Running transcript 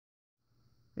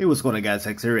Hey, what's going on, guys?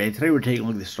 X here, and today we're taking a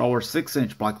look at the Star Wars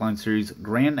 6-inch Blackline Series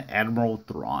Grand Admiral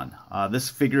Thrawn. This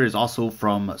figure is also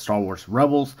from Star Wars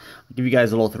Rebels. I'll give you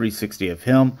guys a little 360 of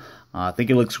him. I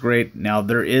think it looks great. Now,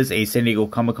 there is a San Diego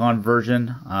Comic-Con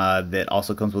version that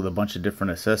also comes with a bunch of different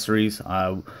accessories.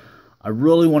 I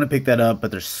really want to pick that up,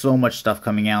 but there's so much stuff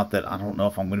coming out that I don't know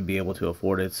if I'm going to be able to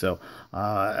afford it. So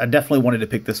I definitely wanted to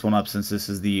pick this one up since this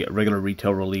is the regular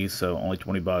retail release, so only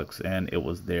 20 bucks, and it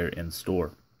was there in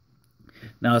store.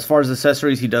 Now, as far as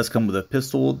accessories, he does come with a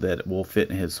pistol that will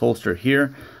fit in his holster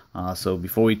here. So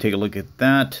before we take a look at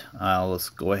that, let's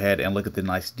go ahead and look at the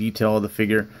nice detail of the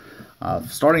figure.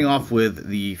 Starting off with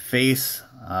the face,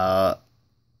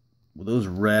 with those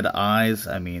red eyes,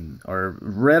 I mean, or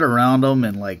red around them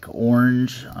and like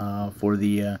orange for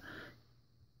the...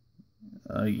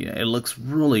 yeah, it looks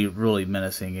really, really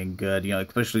menacing and good,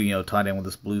 especially, tied in with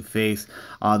this blue face.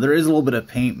 There is a little bit of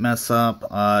paint mess up,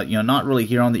 not really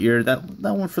here on the ear. That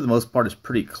one, for the most part, is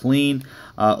pretty clean.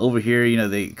 Over here,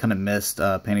 they kind of missed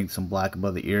painting some black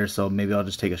above the ear, so maybe I'll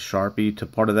just take a Sharpie to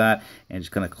part of that and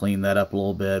just kind of clean that up a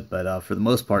little bit. But for the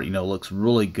most part, it looks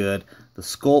really good. The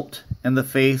sculpt in the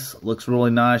face looks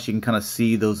really nice. You can kind of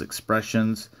see those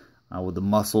expressions with the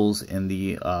muscles in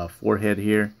the forehead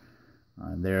here.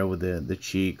 There with the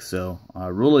cheek, so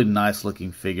really nice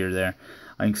looking figure there.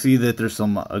 I can see that there's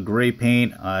some gray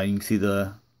paint. You can see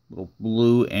the little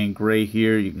blue and gray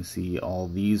here. You can see all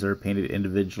these are painted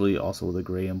individually, also with the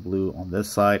gray and blue on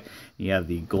this side. You have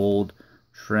the gold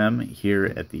trim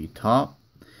here at the top,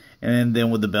 and then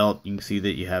with the belt, you can see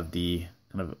that you have the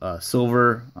kind of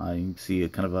silver. You can see a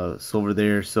kind of a silver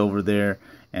there,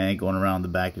 and going around the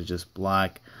back is just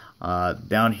black.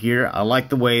 Down here, I like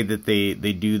the way that they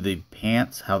do the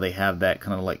pants, how they have that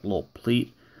kind of like little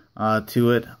pleat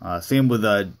to it. Same with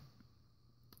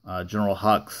General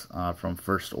Hux from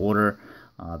First Order,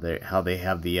 how they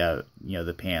have the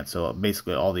the pants. So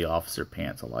basically all the officer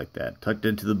pants, I like that. Tucked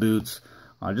into the boots,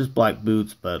 just black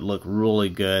boots, but look really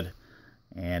good.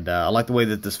 And I like the way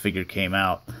that this figure came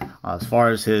out. As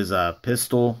far as his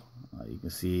pistol, you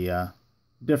can see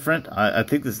different. I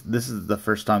think this is the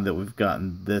first time that we've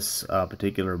gotten this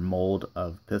particular mold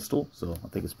of pistol, so I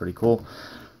think it's pretty cool.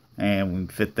 And we can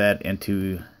fit that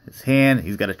into his hand.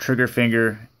 He's got a trigger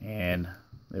finger, and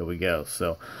there we go.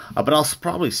 So, but I'll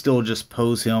probably still just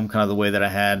pose him kind of the way that I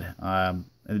had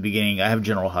in the beginning. I have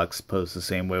General Hux pose the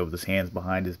same way with his hands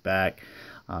behind his back.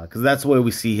 Because that's the way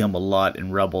we see him a lot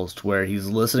in Rebels, to where he's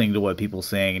listening to what people are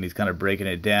saying and he's kind of breaking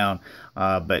it down,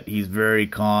 but he's very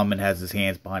calm and has his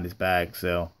hands behind his back,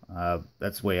 so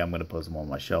that's the way I'm going to pose him on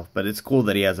my shelf. But it's cool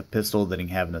that he has a pistol that he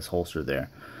can have in his holster there.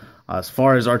 As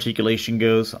far as articulation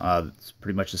goes, it's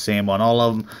pretty much the same on all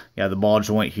of them. You have the ball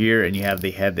joint here, and you have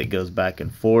the head that goes back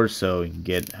and forth, so you can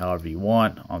get however you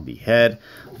want on the head.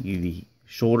 The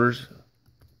shoulders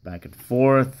back and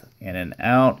forth, in and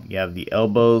out. You have the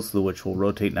elbows, which will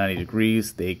rotate 90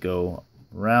 degrees. They go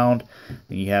around.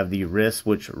 Then you have the wrists,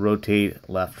 which rotate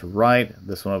left to right.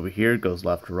 This one over here goes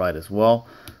left to right as well.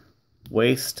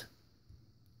 Waist,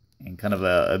 and kind of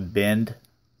a bend.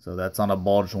 So that's on a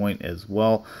ball joint as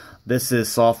well. This is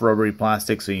soft rubbery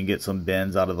plastic, so you can get some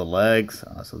bends out of the legs.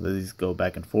 So these go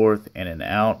back and forth, in and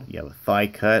out. You have a thigh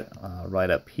cut right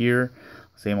up here.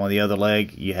 Same on the other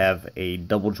leg. You have a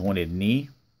double jointed knee.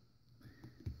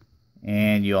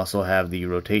 And you also have the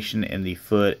rotation in the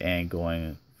foot and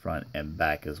going front and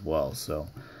back as well. So,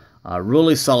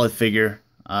 really solid figure.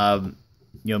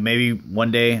 Maybe one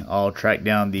day I'll track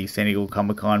down the San Diego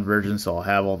Comic-Con version, so I'll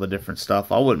have all the different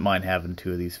stuff. I wouldn't mind having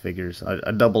two of these figures. I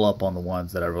double up on the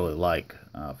ones that I really like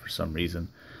for some reason.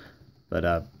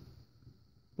 But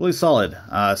really solid.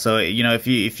 So if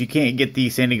you can't get the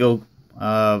San Diego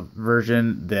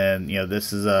version, then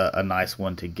this is a nice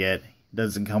one to get.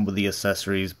 Doesn't come with the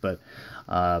accessories, but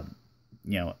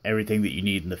everything that you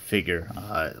need in the figure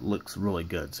looks really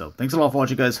good. So thanks a lot for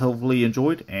watching, guys. Hopefully you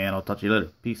enjoyed, and I'll talk to you later.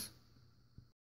 Peace.